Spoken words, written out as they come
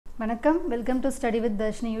வணக்கம் welcome to study with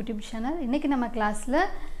Dharshini YouTube channel. இன்றைக்கி நம்ம கிளாஸில்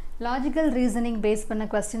லாஜிக்கல் ரீசனிங் பேஸ் பண்ண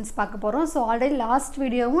கொஸ்டின்ஸ் பார்க்க போகிறோம். ஸோ ஆல்ரெடி லாஸ்ட்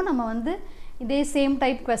வீடியோவும் நம்ம இதே சேம்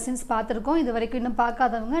டைப் கொஸ்டின்ஸ் பார்த்துருக்கோம். இது வரைக்கும் இன்னும்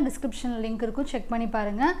பார்க்காதவங்க டிஸ்கிரிப்ஷனில் லிங்க் இருக்கும், செக் பண்ணி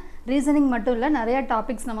பாருங்கள். ரீசனிங் மட்டும் இல்லை, நிறையா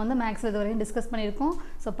டாபிக்ஸ் நம்ம மேக்ஸில் இது வரைக்கும் டிஸ்கஸ் பண்ணியிருக்கோம்.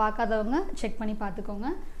 ஸோ பார்க்காதவங்க செக் பண்ணி பார்த்துக்கோங்க.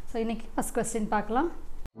 ஸோ இன்றைக்கி ஃபஸ்ட் கொஸ்டின் பார்க்கலாம்.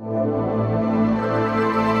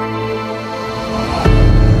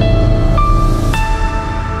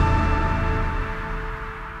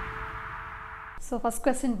 ஸோ ஃபஸ்ட்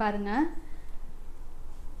கொஸ்டின் பாருங்கள்.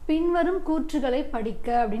 பின்வரும் கூற்றுகளை படிக்க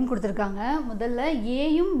அப்படின்னு கொடுத்துருக்காங்க. முதல்ல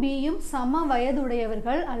ஏயும் பியும் சம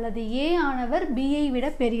வயதுடையவர்கள் அல்லது ஏ ஆனவர் பியை விட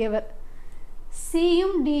பெரியவர்,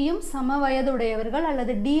 சியும் டியும் சம வயதுடையவர்கள்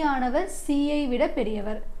அல்லது டி ஆனவர் சியை விட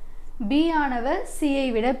பெரியவர், பி ஆனவர் சியை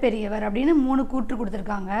விட பெரியவர் அப்படின்னு 3 கூற்று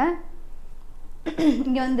கொடுத்துருக்காங்க.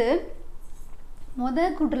 இங்கே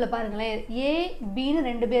முதல் கூற்றில் பாருங்களேன், ஏ பின்னு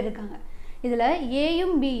 2 பேர் இருக்காங்க. இதில்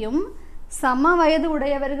ஏயும் பியும் சம வயது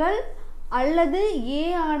உடையவர்கள் அல்லது ஏ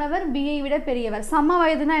ஆனவர் பியை விட பெரியவர். சம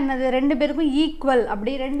வயதுனா என்னது? 2 பேருக்கும் ஈக்குவல்,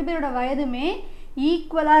 அப்படி 2 பேரோட வயதுமே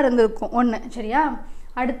ஈக்குவலாக இருந்திருக்கும் ஒன்று, சரியா?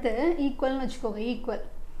 அடுத்து ஈக்குவல்னு வச்சுக்கோங்க, ஈக்குவல்.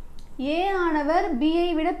 ஏ ஆனவர் பியை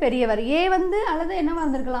விட பெரியவர். ஏ அல்லது என்னவா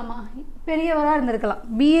இருந்திருக்கலாமா? பெரியவராக இருந்திருக்கலாம்.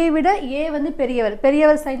 பியை விட ஏ பெரியவர்.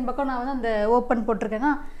 பெரியவர் சைன் பக்கம் நான் அந்த ஓப்பன்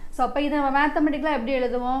போட்டிருக்கேன்னா, ஸோ அப்போ இதை நம்ம மேத்தமெட்டிக்கலாக எப்படி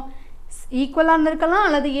எழுதுவோம்? ஈக்குவலாக இருந்திருக்கலாம்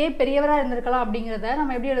அல்லது ஏ பெரியவராக இருந்திருக்கலாம். அப்படிங்கிறத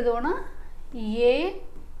நம்ம எப்படி எழுதுவோம்னா ஏ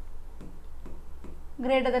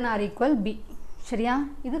greater than or equal b, சரியா?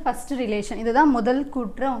 இது ஃபர்ஸ்ட் ரிலேஷன். இதுதான் முதல்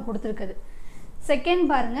கூற்று அவன் கொடுத்துருக்குது. செகண்ட்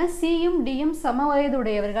பாருங்க, சியும் டியும் சம வயது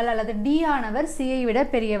உடையவர்கள் அல்லது டி ஆனவர் சியை விட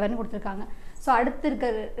பெரியவர்னு கொடுத்துருக்காங்க. ஸோ அடுத்து இருக்க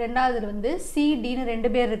ரெண்டாவது சி டின்னு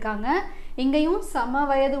 2 பேர் இருக்காங்க. இங்கேயும் சம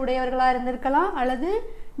வயது உடையவர்களாக இருந்திருக்கலாம் அல்லது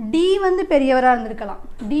டி பெரியவராக இருந்திருக்கலாம்.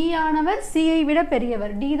 டி ஆனவர் சியை விட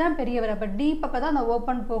பெரியவர், டி தான் பெரியவர். அப்போ டி பக்கம் தான் அந்த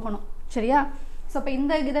ஓப்பன் போகணும், சரியா? ஸோ அப்போ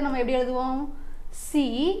இந்த இதை நம்ம எப்படி எழுதுவோம்? C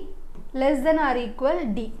less than or equal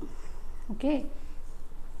D. Okay,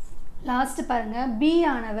 last பாருங்க, பி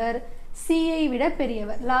ஆனவர் சியை விட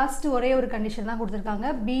பெரியவர். லாஸ்ட் ஒரே ஒரு கண்டிஷன் தான் கொடுத்துருக்காங்க.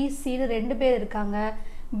 பி சின்னு 2 பேர் இருக்காங்க.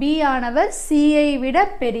 பி ஆனவர் சியை விட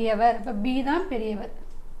பெரியவர், அப்போ பி தான் பெரியவர்.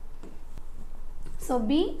 ஸோ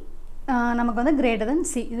பி நமக்கு greater than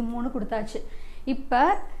சி. இது 3 கொடுத்தாச்சு. இப்போ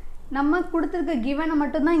நம்ம கொடுத்துருக்க கிவனை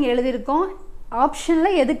மட்டும்தான் இங்கே எழுதியிருக்கோம்.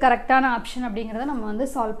 ஆப்ஷனில் எது கரெக்டான ஆப்ஷன் அப்படிங்கிறத நம்ம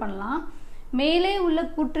சால்வ் பண்ணலாம். மேலே உள்ள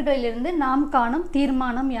கூற்றுகளிலிருந்து நாம் காணும்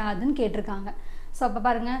தீர்மானம் யாதுன்னு கேட்டிருக்காங்க. ஸோ அப்போ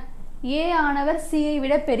பாருங்கள், ஏ ஆனவர் சியை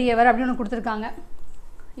விட பெரியவர் அப்படின்னு ஒன்று கொடுத்துருக்காங்க.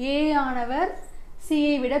 ஏ ஆனவர்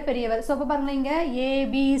சியை விட பெரியவர். ஸோ அப்போ பாருங்கள், இங்கே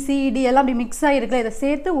ஏபிசிடி எல்லாம் அப்படி மிக்ஸ் ஆகிருக்குல்ல, இதை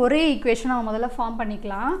சேர்த்து ஒரே ஈக்குவேஷன் நம்ம முதல்ல ஃபார்ம்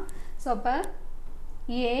பண்ணிக்கலாம். ஸோ அப்போ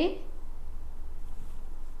ஏ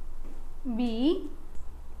பி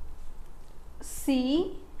சி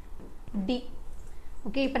டி.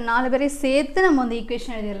 ஓகே, இப்போ 4 பேரையும் சேர்த்து நம்ம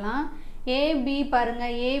ஈக்குவேஷன் எழுதிடலாம். ஏபி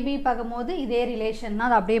பாருங்கள், ஏபி பார்க்கும்போது இதே ரிலேஷன் தான்,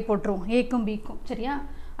 அதை அப்படியே போட்டுருவோம், ஏக்கும் பிக்கும், சரியா?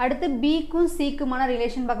 அடுத்து பிக்கும் சிக்குமான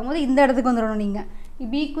ரிலேஷன் பார்க்கும்போது இந்த இடத்துக்கு வந்துடணும். நீங்கள்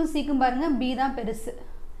பிக்கும் சிக்கும் பாருங்கள், பி தான் பெருசு.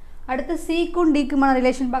 அடுத்து சிக்கும் டிக்குமான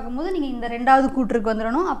ரிலேஷன் பார்க்கும்போது நீங்கள் இந்த 2வது கூற்றுக்கு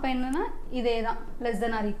வந்துடணும். அப்போ என்னென்னா இதே தான், லெஸ்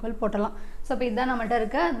தென் ஆர் ஈக்குவல் போட்டலாம். ஸோ இப்போ இதுதான் நம்மகிட்ட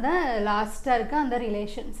இருக்க அந்த லாஸ்ட்டாக இருக்க அந்த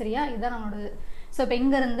ரிலேஷன், சரியா? இதுதான் நம்மளோடது. ஸோ இப்போ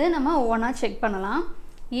இங்கேருந்து நம்ம ஒவ்வொன்றா செக் பண்ணலாம்.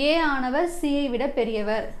 ஏ ஆனவர் சியை விட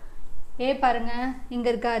பெரியவர். ஏ பாருங்க இங்கே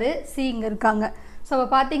இருக்காரு, சி இங்கே இருக்காங்க. ஸோ அப்போ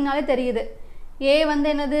பார்த்தீங்கனாலே தெரியுது, ஏ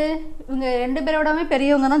என்னது, இவங்க 2 பேரோடமே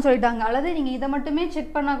பெரியவங்க தான் சொல்லிட்டாங்க. அல்லது நீங்கள் இதை மட்டுமே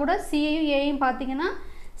செக் பண்ணால் கூட சியையும் ஏயும் பார்த்தீங்கன்னா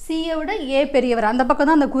சியை விட ஏ பெரியவர், அந்த பக்கம்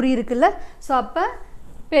தான் அந்த குறி இருக்குல்ல. ஸோ அப்போ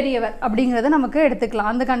பெரியவர் அப்படிங்கிறத நமக்கு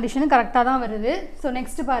எடுத்துக்கலாம். அந்த கண்டிஷனும் கரெக்டாக தான் வருது. ஸோ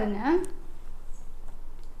நெக்ஸ்ட் பாருங்கள்,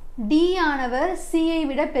 டி ஆனவர் சியை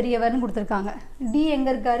விட பெரியவர்னு கொடுத்துருக்காங்க. டி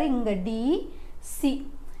எங்கே இருக்காரு? இங்கே டி சி.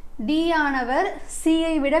 டி ஆனவர்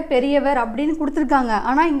சியை விட பெரியவர் அப்படின்னு கொடுத்துருக்காங்க.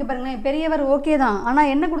 ஆனால் இங்கே பாருங்களேன், பெரியவர் ஓகே தான், ஆனால்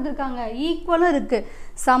என்ன கொடுத்துருக்காங்க? ஈக்குவலும் இருக்குது,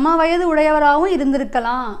 சம வயது உடையவராகவும்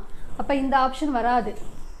இருந்திருக்கலாம். அப்போ இந்த ஆப்ஷன் வராது,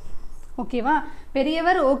 ஓகேவா?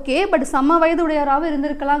 பெரியவர் ஓகே, பட் சம வயது உடையவராகவும்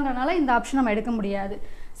இருந்திருக்கலாங்கிறனால இந்த ஆப்ஷன் நம்ம எடுக்க முடியாது.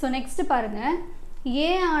 ஸோ நெக்ஸ்ட் பாருங்கள்,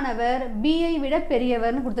 ஏ ஆனவர் பியை விட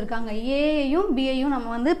பெரியவர்னு கொடுத்துருக்காங்க. ஏயையும் பியையும்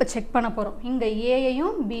நம்ம இப்போ செக் பண்ண போகிறோம். இங்கே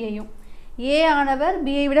ஏயையும் பியையும், ஏ ஆனவர்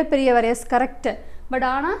பியை விட பெரியவர், எஸ் கரெக்டு. பட்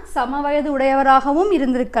ஆனால் சம வயது உடையவராகவும்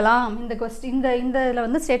இருந்திருக்கலாம். இந்த இந்த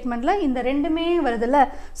இதில் ஸ்டேட்மெண்ட்டில் இந்த 2மே வருதுல்ல.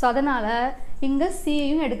 ஸோ அதனால் இங்கே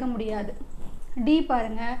சியையும் எடுக்க முடியாது. டி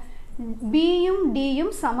பாருங்கள், பியும்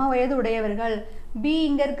டியும் சம வயது உடையவர்கள். பி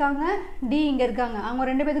இங்கே இருக்காங்க, டி இங்கே இருக்காங்க. அவங்க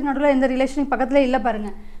 2 பேருக்கு நடுவில் எந்த ரிலேஷனுக்கு பக்கத்தில் இல்லை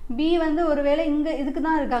பாருங்கள். பி ஒருவேளை இங்கே இதுக்கு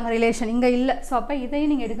தான் இருக்காங்க ரிலேஷன், இங்கே இல்லை. ஸோ அப்போ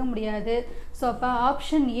இதையும் நீங்கள் எடுக்க முடியாது. ஸோ அப்போ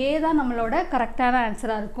ஆப்ஷன் ஏ தான் நம்மளோட கரெக்டான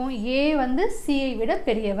ஆன்சராக இருக்கும். ஏ சியை விட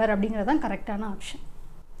பெரியவர் அப்படிங்கிறது தான் கரெக்டான ஆப்ஷன்.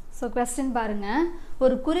 ஸோ கொஸ்டின் பாருங்கள்,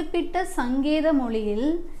 ஒரு குறிப்பிட்ட சங்கேத மொழியில்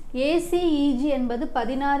ACEG என்பது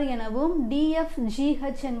 16 எனவும்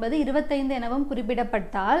DFGH என்பது 25 எனவும்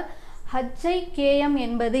குறிப்பிடப்பட்டால் HIKM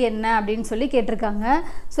என்பது என்ன அப்படின்னு சொல்லி கேட்டிருக்காங்க.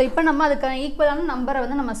 ஸோ இப்போ நம்ம அதுக்கான ஈக்குவலான நம்பரை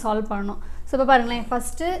வந்து நம்ம சால்வ் பண்ணணும். ஸோ இப்போ பாருங்களேன்,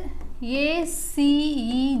 ஃபஸ்ட்டு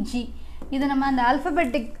ACEG இது நம்ம அந்த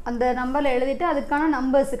ஆல்ஃபபெட்டிக் அந்த நம்பரில் எழுதிட்டு அதுக்கான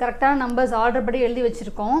நம்பர்ஸ் கரெக்டான நம்பர்ஸ் ஆர்டர் படி எழுதி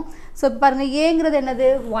வச்சுருக்கோம். ஸோ இப்போ பாருங்கள், ஏங்கிறது என்னது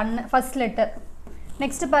 1 ஃபஸ்ட் லெட்டர்.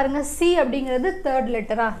 நெக்ஸ்ட்டு பாருங்கள், C அப்படிங்கிறது தேர்ட்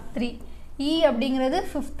லெட்டரா 3, E அப்படிங்கிறது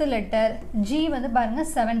 5th லெட்டர், G வந்து பாருங்கள்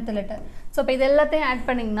 7th லெட்டர். ஸோ இப்போ இது எல்லாத்தையும் ஆட்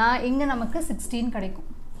பண்ணிங்கன்னா இங்கே நமக்கு 16 கிடைக்கும்.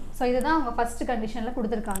 ஸோ இதுதான் அவங்க ஃபஸ்ட்டு கண்டிஷனில்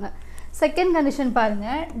கொடுத்துருக்காங்க. செகண்ட் கண்டிஷன்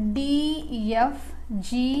பாருங்கள்,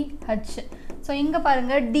 DFGH. ஸோ இங்கே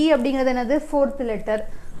பாருங்கள், D அப்படிங்கிறது என்னது 4th லெட்டர்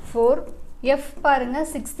 4, F பாருங்கள்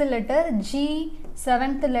 6th letter, G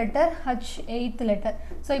 7th letter, H 8th letter.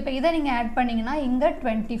 So இப்போ இதை நீங்கள் ஆட் பண்ணிங்கன்னா இங்கே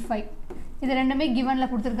 25. இது ரெண்டுமே கிவனில்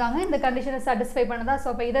கொடுத்துருக்காங்க. இந்த கண்டிஷனை சாட்டிஸ்ஃபை பண்ணதா. ஸோ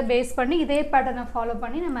இப்போ இதை பேஸ் பண்ணி இதே பேட்டர்னை ஃபாலோ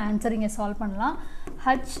பண்ணி நம்ம ஆன்சர் இங்கே சால்வ் பண்ணலாம்.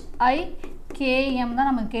 HIKM தான்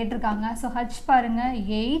நமக்கு கேட்டிருக்காங்க. ஸோ H பாருங்கள்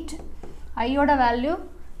 8, ஐயோட வேல்யூ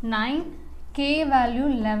 9, K வேல்யூ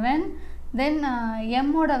 11, தென்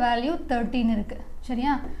எம்மோட வேல்யூ 13 இருக்குது.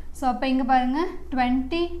 சரியா? ஸோ அப்போ இங்கே பாருங்கள்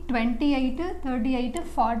 20, 28, 38,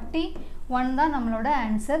 41 தான் நம்மளோட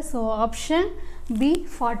ஆன்சர். ஸோ ஆப்ஷன் B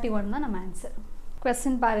 41 தான் நம்ம ஆன்சர்.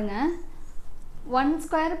 கொஸ்டின் பாருங்கள், 1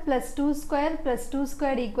 square plus 2 square plus 2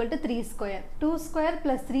 square equal to 3 square, 2 square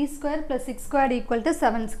plus 3 square plus 6 square equal to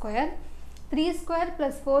 7 square, 3 square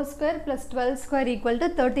plus 4 square plus 12 square equal to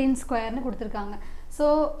 13 square னு கொடுத்துருக்காங்க. ஸோ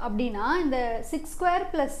அப்படின்னா இந்த 6 square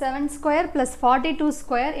plus 7 square plus 42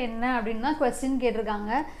 square என்ன அப்படின்னு தான் question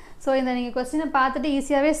கேட்டிருக்காங்க. So இந்த நீங்கள் கொஸ்டினை பார்த்துட்டு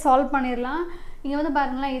ஈஸியாகவே சால்வ் பண்ணிடலாம். இங்கே வந்து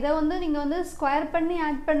பாருங்களேன், இதை வந்து நீங்கள் வந்து ஸ்கொயர் பண்ணி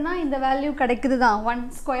ஆட் பண்ணால் இந்த வேல்யூ கிடைக்குது தான். 1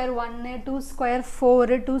 square 1, 2 square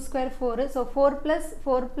 4, 2 square 4. So 4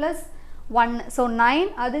 plus 1, so 9,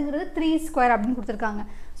 அதுங்கிறது 3 square அப்படின்னு கொடுத்துருக்காங்க.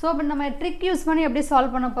 ஸோ அப்போ நம்ம ட்ரிக் யூஸ் பண்ணி எப்படி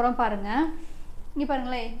சால்வ் பண்ண போகிறோம் பாருங்கள். இங்கே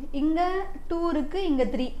பாருங்களேன், இங்கே 2 இருக்குது, இங்கே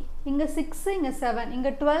 3, இங்கே 6, இங்கே 7,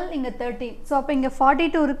 இங்கே 12, இங்கே 13. ஸோ அப்போ இங்கே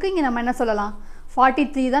 42 இருக்குது, இங்கே நம்ம என்ன சொல்லலாம்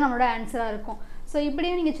 43 தான் நம்மளோட ஆன்சராக இருக்கும். ஸோ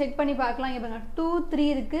இப்படியும் நீங்கள் செக் பண்ணி பார்க்கலாம். இங்கே பாருங்கள் 2, 3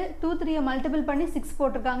 இருக்குது, 2, 3 மல்டிபிள் பண்ணி 6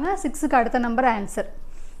 போட்டிருக்காங்க, 6க்கு அடுத்த நம்பர் ஆன்சர்.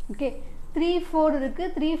 ஓகே, 3, 4 இருக்குது,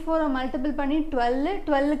 3, 4 மல்டிபிள் பண்ணி 12,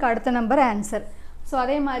 12க்கு அடுத்த நம்பர் ஆன்சர். ஸோ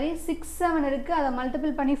அதே மாதிரி 6, 7 இருக்குது, அதை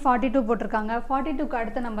மல்டிபிள் பண்ணி 42 போட்டிருக்காங்க, 42க்கு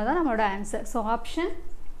அடுத்த நம்பர் தான் நம்மளோட answer. So option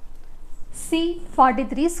C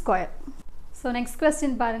 43 square. So next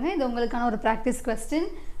question பாருங்கள், இது உங்களுக்கான ஒரு ப்ராக்டிஸ் கொஸ்டின்.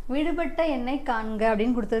 விடுபட்ட எண்ணை காண்க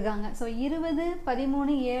அப்படின்னு கொடுத்துருக்காங்க. ஸோ 20,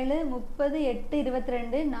 13, 7, 30, 8,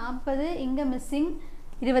 22, 40, இங்கே மிஸ்ஸிங்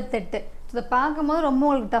 28. ஸோ இதை பார்க்கும்போது ரொம்ப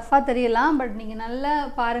உங்களுக்கு டஃப்பாக தெரியலாம், பட் நீங்கள் நல்லா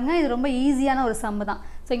பாருங்கள், இது ரொம்ப ஈஸியான ஒரு சம்மு தான்.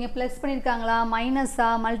 ஸோ இங்கே ப்ளஸ் பண்ணியிருக்காங்களா, மைனஸா,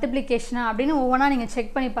 மல்டிப்ளிகேஷனா அப்படின்னு ஒவ்வொன்றா நீங்கள்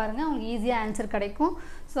செக் பண்ணி பாருங்கள், உங்களுக்கு ஈஸியாக ஆன்சர் கிடைக்கும்.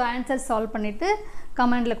 ஸோ ஆன்சர் சால்வ் பண்ணிவிட்டு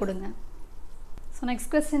கமெண்டில் கொடுங்க. ஸோ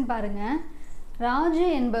நெக்ஸ்ட் கொஸ்டின் பாருங்கள், ராஜு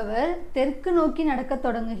என்பவர் தெற்கு நோக்கி நடக்க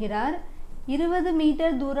தொடங்குகிறார். 20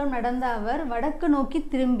 மீட்டர் தூரம் நடந்த அவர் வடக்கு நோக்கி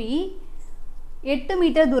திரும்பி 8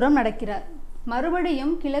 மீட்டர் தூரம் நடக்கிறார்.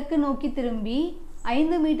 மறுபடியும் கிழக்கு நோக்கி திரும்பி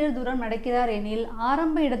 5 மீட்டர் தூரம் நடக்கிறார் எனில்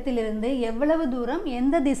ஆரம்ப இடத்திலிருந்து எவ்வளவு தூரம்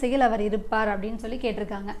எந்த திசையில் அவர் இருப்பார் அப்படின்னு சொல்லி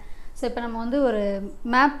கேட்டிருக்காங்க. ஸோ இப்போ நம்ம வந்து ஒரு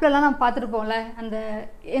மேப்லலாம் நம்ம பார்த்துருப்போம்ல, அந்த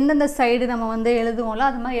எந்தெந்த சைடு நம்ம வந்து எழுதுவோம்ல,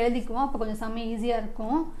 அது மாதிரி எழுதிக்குவோம், அப்போ கொஞ்சம் செம்ம ஈஸியாக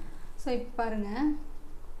இருக்கும். ஸோ இப்போ பாருங்கள்,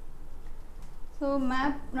 ஸோ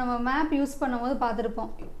நம்ம மேப் யூஸ் பண்ணும்போது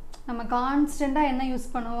பார்த்துருப்போம், நம்ம கான்ஸ்டண்ட்டாக என்ன யூஸ்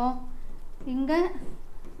பண்ணுவோம், இங்கே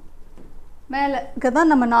மேலே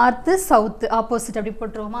தான் நம்ம நார்த்து சவுத்து ஆப்போசிட் அப்படி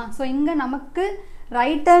போட்டுருவோமா. ஸோ இங்கே நமக்கு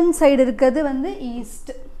ரைட் ஹேண்ட் சைடு இருக்கிறது வந்து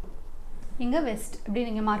ஈஸ்ட், இங்கே வெஸ்ட் அப்படி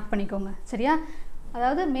நீங்கள் மார்க் பண்ணிக்கோங்க. சரியா?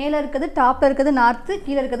 அதாவது மேலே இருக்கிறது டாப்பில் இருக்கிறது நார்த்து,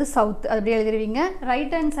 கீழே இருக்கிறது சவுத்து, அது அப்படி எழுதிடுவீங்க.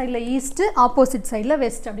 ரைட் ஹேண்ட் சைடில் ஈஸ்ட்டு, ஆப்போசிட் சைடில்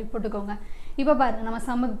வெஸ்ட் அப்படி போட்டுக்கோங்க. இப்போ பாருங்கள், நம்ம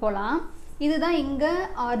சம்முக்கு போகலாம். இதுதான் இங்கே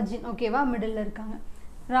ஆரிஜின், ஓகேவா, மிடில் இருக்காங்க.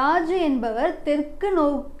 ராஜு என்பவர் தெற்கு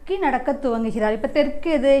நோக்கி நடக்க துவங்குகிறார். இப்போ தெற்கு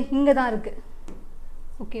எது, இங்கே தான் இருக்குது,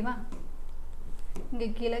 ஓகேவா, இங்கே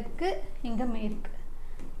கிழக்கு, இங்கே மேற்கு.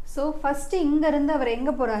 ஸோ ஃபஸ்ட்டு இங்கேருந்து அவர்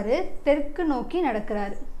எங்கே போகிறாரு, தெற்கு நோக்கி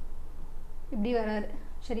நடக்கிறாரு, இப்படி வராரு.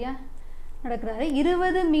 சரியா? நடக்கிறாரு.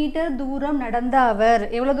 20 மீட்டர் தூரம் நடந்த அவர்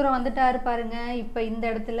எவ்வளோ தூரம் வந்துட்டார் பாருங்கள். இப்போ இந்த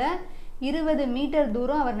இடத்துல 20 மீட்டர்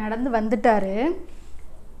தூரம் அவர் நடந்து வந்துட்டார்.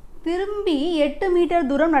 திரும்பி 8 மீட்டர்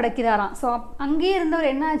தூரம் நடக்கிறாராம். ஸோ அங்கேயே இருந்தவர்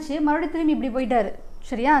என்னாச்சு, மறுபடியும் திரும்பி இப்படி போயிட்டார்.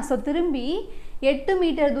 சரியா? ஸோ திரும்பி 8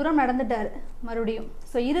 மீட்டர் தூரம் நடந்துட்டார் மறுபடியும்.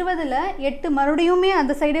 ஸோ 20ல் 8 மறுபடியுமே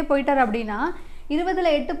அந்த சைடே போயிட்டார். அப்படின்னா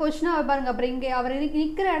 20ல் 8 போச்சுன்னா அவர் பாருங்கள், அப்புறம் இங்கே அவர்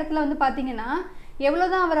நிற்கிற இடத்துல வந்து பார்த்தீங்கன்னா எவ்வளோ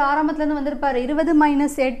தான் அவர் ஆரம்பத்துலேருந்து வந்திருப்பார்,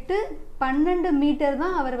 20 - 8 12 மீட்டர்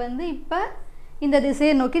தான் அவர் வந்து இப்போ இந்த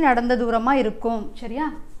திசையை நோக்கி நடந்த தூரமாக இருக்கும். சரியா?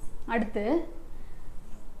 அடுத்து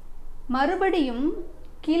மறுபடியும்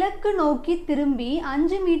கிழக்கு நோக்கி திரும்பி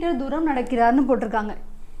 5 மீட்டர் தூரம் நடக்கிறார்னு போட்டிருக்காங்க.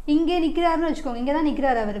 இங்கே நிற்கிறாருன்னு வச்சுக்கோங்க, இங்கே தான்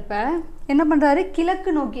நிற்கிறார் அவர். இப்போ என்ன பண்ணுறாரு,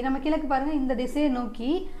 கிழக்கு நோக்கி, நம்ம கிழக்கு பாருங்கள், இந்த திசையை நோக்கி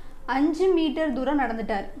 5 மீட்டர் தூரம்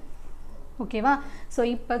நடந்துட்டார். ஓகேவா? ஸோ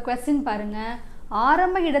இப்போ கொஸ்டின் பாருங்கள்,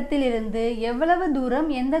 ஆரம்ப இடத்திலிருந்து எவ்வளவு தூரம்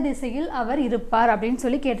எந்த திசையில் அவர் இருப்பார் அப்படின்னு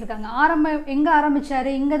சொல்லி கேட்டிருக்காங்க. எங்கே ஆரம்பித்தார்,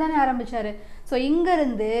 இங்கே தானே ஆரம்பித்தார். ஸோ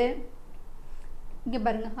இங்கேருந்து இங்கே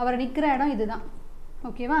பாருங்கள், அவர் நிற்கிற இடம் இதுதான்.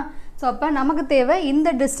 ஓகேவா? ஸோ அப்போ நமக்கு தேவை இந்த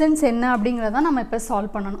டிஸ்டன்ஸ் என்ன அப்படிங்கிறத நம்ம இப்போ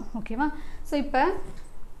சால்வ் பண்ணணும். ஓகேவா? ஸோ இப்போ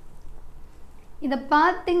இதை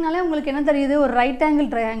பார்த்தீங்கனாலே உங்களுக்கு என்ன தெரியுது, ஒரு ரைட் ஆங்கிள்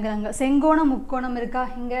ட்ரையாங்கிள், அங்கே செங்கோண முக்கோணம் இருக்கா,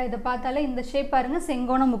 இங்கே இதை பார்த்தாலே இந்த ஷேப் பாருங்கள்,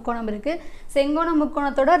 செங்கோண முக்கோணம் இருக்குது. செங்கோண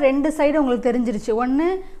முக்கோணத்தோட 2 சைடு உங்களுக்கு தெரிஞ்சிருச்சு, ஒன்று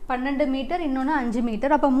 12 மீட்டர், இன்னொன்று 5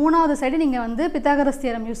 மீட்டர். அப்போ 3வது சைடு நீங்கள் வந்து பித்தாகரஸ்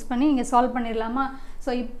தியரம் யூஸ் பண்ணி நீங்கள் சால்வ் பண்ணிடலாமா?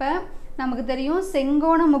 ஸோ இப்போ நமக்கு தெரியும்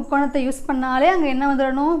செங்கோண முக்கோணத்தை யூஸ் பண்ணாலே அங்கே என்ன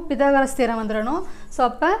வந்துடணும், பித்தாகரஸ் தியரம் வந்துடணும். ஸோ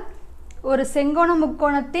அப்போ ஒரு செங்கோண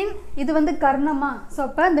முக்கோணத்தின் இது வந்து கர்ணமா, ஸோ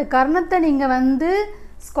அப்போ இந்த கர்ணத்தை நீங்கள் வந்து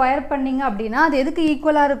ஸ்கொயர் பண்ணிங்க அப்படின்னா அது எதுக்கு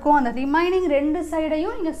ஈக்குவலாக இருக்கும், அந்த ரிமைனிங் 2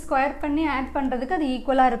 சைடையும் நீங்கள் ஸ்கொயர் பண்ணி ஆட் பண்ணுறதுக்கு அது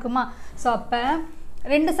ஈக்குவலாக இருக்குமா? ஸோ அப்போ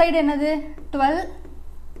 2 சைடு என்னது 12,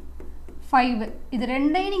 5, இது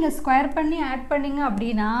ரெண்டையும் நீங்கள் ஸ்கொயர் பண்ணி ஆட் பண்ணிங்க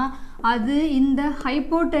அப்படின்னா அது இந்த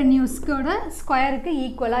ஹைப்போடென்யூஸ்கோட ஸ்கொயருக்கு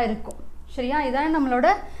ஈக்குவலாக இருக்கும். சரியா? இதான் நம்மளோட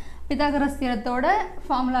பித்தாகரஸ் தியரத்தோட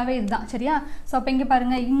ஃபார்முலாவே இதுதான். சரியா? ஸோ அப்போ இங்கே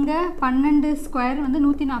பாருங்கள், இங்கே 12 ஸ்கொயர் வந்து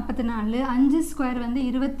 144, 5 ஸ்கொயர் வந்து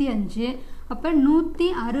 25, அப்போ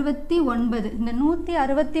 169. இந்த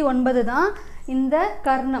 169 தான் இந்த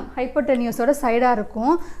கர்ணம் ஹைப்போடென்யூஸோட சைடாக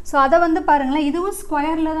இருக்கும். ஸோ அதை வந்து பாருங்களேன், இதுவும்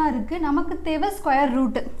ஸ்கொயரில் தான் இருக்குது, நமக்கு தேவை ஸ்கொயர்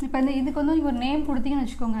ரூட்டு. இப்போ இந்த இதுக்கு வந்து ஒரு நேம் கொடுத்தீங்கன்னு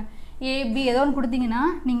வச்சுக்கோங்க, ஏபி ஏதோ ஒன்று கொடுத்தீங்கன்னா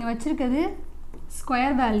நீங்கள் வச்சுருக்கிறது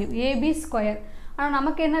ஸ்கொயர் வேல்யூ ஏபி ஸ்கொயர். ஆனால்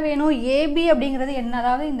நமக்கு என்ன வேணும், ஏபி அப்படிங்கிறது என்ன,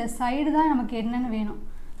 அதாவது இந்த சைடு தான் நமக்கு என்னென்னு வேணும்.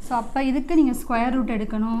 ஸோ அப்போ இதுக்கு நீங்கள் ஸ்கொயர் ரூட்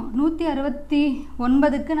எடுக்கணும்.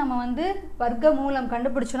 169க்கு நம்ம வந்து வர்க்க மூலம்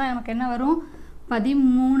கண்டுபிடிச்சோன்னா நமக்கு என்ன வரும்,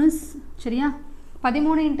 13. சரியா?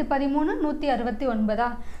 13 × 13 169.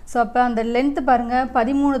 ஸோ அப்போ அந்த லென்த்து பாருங்கள்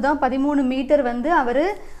 13 தான். 13 மீட்டர் வந்து அவர்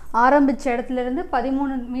ஆரம்பித்த இடத்துலேருந்து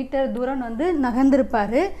 13 மீட்டர் தூரம் வந்து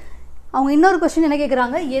நகர்ந்திருப்பார். அவங்க இன்னொரு கொஸ்டின் என்ன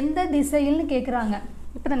கேட்குறாங்க, எந்த திசையில்னு கேட்குறாங்க.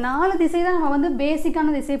 இப்போ இந்த 4 திசை தான் நம்ம வந்து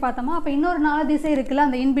பேசிக்கான திசை பார்த்தோமா, அப்போ இன்னொரு 4 திசை இருக்குல்ல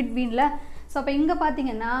அந்த இன்பிட்வீனில். ஸோ அப்போ இங்கே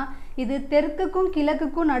பார்த்தீங்கன்னா இது தெற்குக்கும்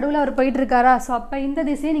கிழக்குக்கும் நடுவில் அவர் போயிட்டுருக்காரா, ஸோ அப்போ இந்த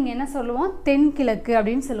திசையை நீங்கள் என்ன சொல்லுவோம், தென்கிழக்கு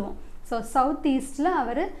அப்படின்னு சொல்லுவோம். ஸோ சவுத் ஈஸ்டில்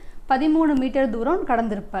அவர் 13 மீட்டர் தூரம்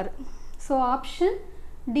கடந்திருப்பார். ஸோ ஆப்ஷன்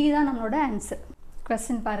டி தான் நம்மளோட ஆன்சர்.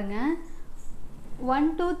 கொஸ்டின் பாருங்கள், 1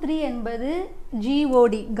 2 3 என்பது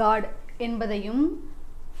ஜிஓடி காட் என்பதையும்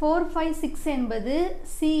 4 5 6 என்பது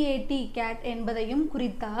CAT கேட் என்பதையும்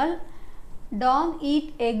குறித்தால் டாக் ஈட்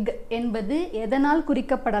எக் என்பது எதனால்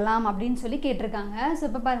குறிக்கப்படலாம் அப்படின்னு சொல்லி கேட்டிருக்காங்க. ஸோ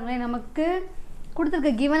இப்போ பாருங்களேன், நமக்கு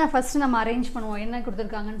கொடுத்துருக்க கிவனை ஃபஸ்ட்டு நம்ம அரேஞ்ச் பண்ணுவோம், என்ன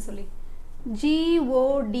கொடுத்துருக்காங்கன்னு சொல்லி.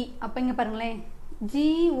 ஜிஓடி, அப்போ இங்கே பாருங்களேன்,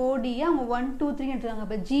 ஜிஓடியை அவங்க 1 2 3 எடுத்துக்காங்க.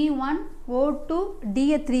 அப்போ G1 O2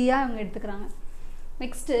 D-யை 3-யாக அவங்க எடுத்துக்கிறாங்க.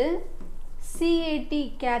 நெக்ஸ்ட்டு CAT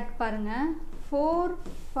கேட் பாருங்கள் 4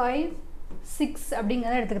 5 6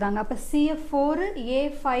 அப்படிங்கிறத எடுத்துக்கிறாங்க. அப்போ CF4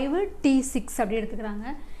 A5 T6 அப்படி எடுத்துக்கிறாங்க.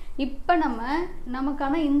 இப்போ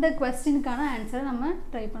நமக்கான இந்த கொஸ்டினுக்கான ஆன்சரை நம்ம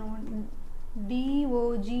ட்ரை பண்ணுவோம்.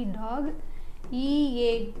 DOG talk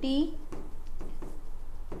EAT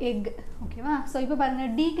egg. ஓகேவா? ஸோ இப்போ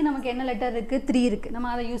பாருங்கள், டிக்கு நமக்கு என்ன லெட்டர் இருக்குது, 3 இருக்குது,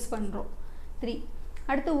 நம்ம அதை யூஸ் பண்ணுறோம் 3.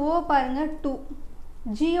 அடுத்து ஓ பாருங்கள் 2,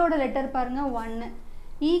 ஜியோட லெட்டர் பாருங்கள் 1,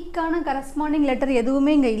 ஈக்கான கரஸ்பாண்டிங் லெட்டர்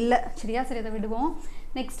எதுவுமே இங்கே இல்லை. சரியா? சரி, அதை விடுவோம்.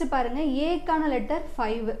 நெக்ஸ்ட்டு பாருங்கள், ஏக்கான லெட்டர்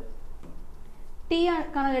 5,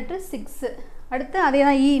 டீக்கான லெட்டர் 6. அடுத்து அதே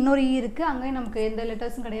தான் இன்னொரு இருக்குது, அங்கேயும் நமக்கு எந்த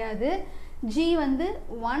லெட்டர்ஸும் கிடையாது. ஜி வந்து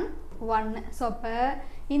 1 1. ஸோ அப்போ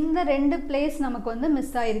இந்த 2 பிளேஸ் நமக்கு வந்து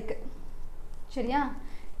மிஸ் ஆகிருக்கு. சரியா?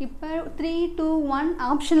 இப்போ 3 2 1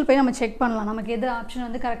 ஆப்ஷனில் போய் நம்ம செக் பண்ணலாம் நமக்கு எது ஆப்ஷன்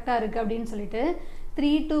வந்து கரெக்டாக இருக்குது அப்படின்னு சொல்லிட்டு.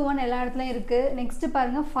 3 2 1 எல்லா இடத்துலையும் இருக்குது. நெக்ஸ்ட்டு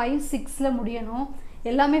பாருங்கள் 5 6 முடியணும்,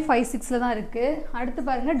 எல்லாமே 5 6 தான் இருக்குது. அடுத்து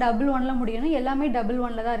பாருங்கள் 1 1 முடியணும், எல்லாமே 1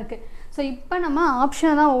 1 தான் இருக்குது. ஸோ இப்போ நம்ம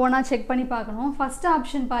ஆப்ஷனை தான் ஒவ்வொன்றா செக் பண்ணி பார்க்கணும். ஃபஸ்ட்டு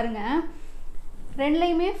ஆப்ஷன் பாருங்கள்,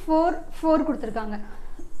 ரெண்டுலேயுமே 4 4 கொடுத்துருக்காங்க.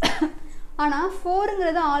 ஆனால்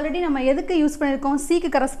 4ங்கிறது ஆல்ரெடி நம்ம எதுக்கு யூஸ் பண்ணியிருக்கோம், சிக்கு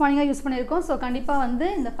கரஸ்பாண்டிங்காக யூஸ் பண்ணியிருக்கோம். ஸோ கண்டிப்பாக வந்து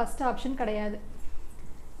இந்த ஃபஸ்ட் ஆப்ஷன் கிடையாது.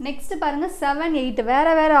 நெக்ஸ்ட்டு பாருங்கள் 7 8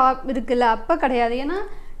 வேறு வேறு இருக்குல்ல, அப்போ கிடையாது. ஏன்னா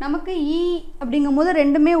நமக்கு இ அப்படிங்கும் போது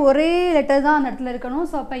ரெண்டுமே ஒரே லெட்டர் தான் அந்த இடத்துல இருக்கணும்.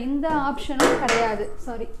 ஸோ அப்போ இந்த ஆப்ஷனும் கிடையாது,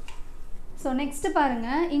 சாரி. ஸோ நெக்ஸ்ட்டு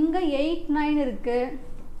பாருங்கள், இங்கே 8 9 இருக்குது.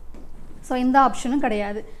 ஸோ இந்த ஆப்ஷனும்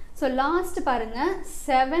கிடையாது. ஸோ லாஸ்ட்டு பாருங்கள்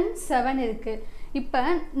 7 7 இருக்குது. இப்போ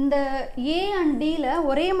இந்த ஏ அண்ட் டியில்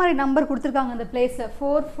ஒரே மாதிரி நம்பர் கொடுத்துருக்காங்க இந்த பிளேஸில்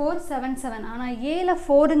 4 4 7 7. ஆனால் ஏல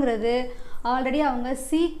 4ங்கிறது ஆல்ரெடி அவங்க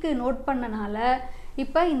சிக்கு நோட் பண்ணனால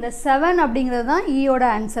இப்போ இந்த 7 அப்படிங்கிறது தான் ஈயோட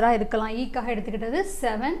ஆன்சராக இருக்கலாம். ஈக்காக எடுத்துக்கிட்டது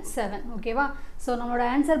 7 ஓகேவா. ஸோ நம்மளோட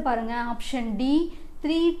ஆன்சர் பாருங்கள், ஆப்ஷன் டி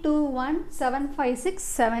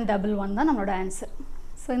 32175671 தான் நம்மளோட ஆன்சர்.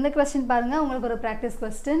 ஸோ இந்த கொஸ்டின் பாருங்கள், உங்களுக்கு ஒரு ப்ராக்டிஸ்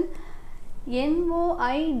கொஸ்டின்.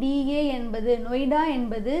 NOIDA என்பது நொய்டா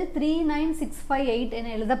என்பது 39658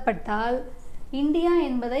 என எழுதப்பட்டால் இந்தியா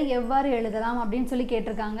என்பதை எவ்வாறு எழுதலாம் அப்படின்னு சொல்லி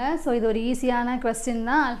கேட்டிருக்காங்க. ஸோ இது ஒரு ஈஸியான கொஸ்டின்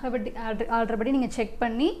தான். ஆல்ரெடி நீங்கள் செக்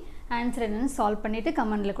பண்ணி ஆன்சர் என்னென்னு சால்வ் பண்ணிவிட்டு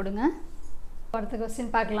கமெண்டில் கொடுங்க. அடுத்த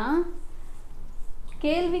கொஸ்டின் பார்க்கலாம்.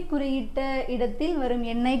 கேள்வி குறியிட்ட இடத்தில் வரும்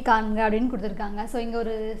எண்ணை காண்க அப்படின்னு கொடுத்துருக்காங்க. ஸோ இங்கே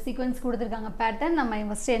ஒரு சீக்வன்ஸ் கொடுத்துருக்காங்க பேட்டர்ன். நம்ம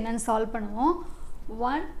ஃபஸ்ட்டு என்னென்னு சால்வ் பண்ணுவோம்.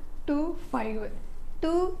 1 2 5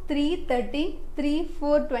 2 3 13 3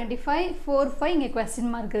 4 25 4 5 இங்கே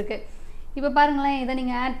கொஸ்டின் மார்க் இருக்குது. இப்போ பாருங்களேன், இதை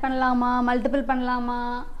நீங்கள் ஆட் பண்ணலாமா, மல்டிபிள் பண்ணலாமா,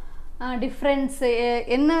 டிஃப்ரென்ஸு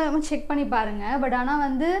என்ன செக் பண்ணி பாருங்கள். பட் ஆனால்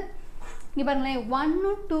வந்து இங்கே பாருங்களேன், 1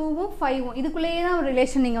 2 5 இதுக்குள்ளேயே தான் ஒரு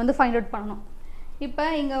ரிலேஷன் நீங்கள் வந்து ஃபைண்ட் அவுட் பண்ணணும். இப்போ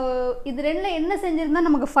இங்கே இது ரெண்டில் என்ன செஞ்சுருந்தால்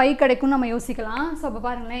நமக்கு 5 கிடைக்கும்னு நம்ம யோசிக்கலாம். ஸோ அப்போ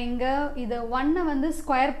பாருங்களேன், இங்கே இதை 1 வந்து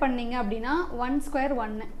ஸ்கொயர் பண்ணிங்க அப்படின்னா 1 ஸ்கொயர்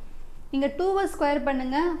 1, இங்கே 2 ஸ்கொயர்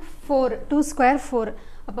பண்ணுங்கள் 4, 2 ஸ்கொயர் 4,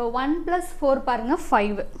 அப்போ 1 + 4 பாருங்கள்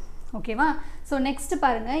 5 ஓகேவா. ஸோ நெக்ஸ்ட்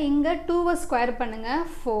பாருங்கள், இங்கே 2 ஸ்கொயர் பண்ணுங்கள்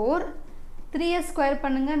 4, 3 ஸ்கொயர்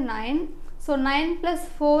பண்ணுங்கள் 9, ஸோ 9 +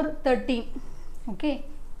 4 13 ஓகே.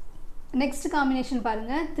 நெக்ஸ்ட் காம்பினேஷன்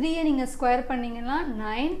பாருங்கள், 3 நீங்கள் ஸ்கொயர் பண்ணிங்கன்னா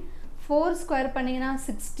 9, 4 ஸ்கொயர் பண்ணிங்கன்னா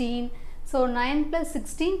 16, ஸோ 9 +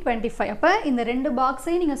 16 25. அப்போ இந்த ரெண்டு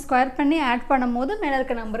பாக்ஸையும் நீங்கள் ஸ்கொயர் பண்ணி ஆட் பண்ணும் போது மேலே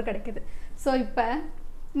இருக்க நம்பர் கிடைக்குது. ஸோ இப்போ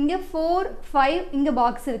இங்கே 4 5 இங்கே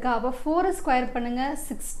பாக்ஸ் இருக்கா, அப்போ 4 ஸ்கொயர் பண்ணுங்கள்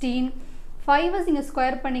 16, 5 நீங்கள்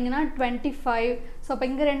ஸ்கொயர் பண்ணிங்கன்னா 25. ஸோ அப்போ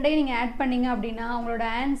இங்கே ரெண்டையும் நீங்கள் ஆட் பண்ணிங்க அப்படின்னா உங்களோட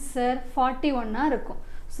ஆன்சர் 41 இருக்கும்.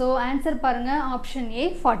 ஸோ ஆன்சர் பாருங்கள், ஆப்ஷன் ஏ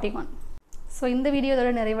 41. ஸோ இந்த வீடியோ இதோட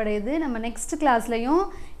நிறைவடையுது. நம்ம நெக்ஸ்ட் கிளாஸ்லையும்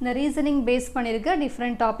இந்த ரீசனிங் பேஸ் பண்ணியிருக்க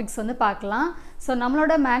டிஃப்ரெண்ட் டாபிக்ஸ் வந்து பார்க்கலாம். ஸோ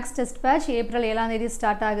நம்மளோட maths test batch April 7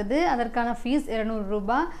 start ஆகுது. அதற்கான ஃபீஸ் 200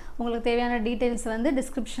 ரூபாய். உங்களுக்கு தேவையான டீட்டெயில்ஸ் வந்து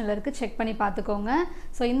டிஸ்கிரிப்ஷனில் இருக்குது, செக் பண்ணி பார்த்துக்கோங்க.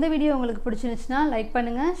 ஸோ இந்த வீடியோ உங்களுக்கு பிடிச்சிருந்துச்சுன்னா லைக்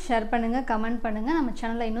பண்ணுங்கள், ஷேர் பண்ணுங்கள், கமெண்ட் பண்ணுங்கள். நம்ம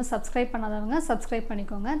சேனலை இன்னும் சப்ஸ்கிரைப் பண்ணாதவங்க சப்ஸ்கிரைப்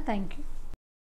பண்ணிக்கோங்க. தேங்க்யூ.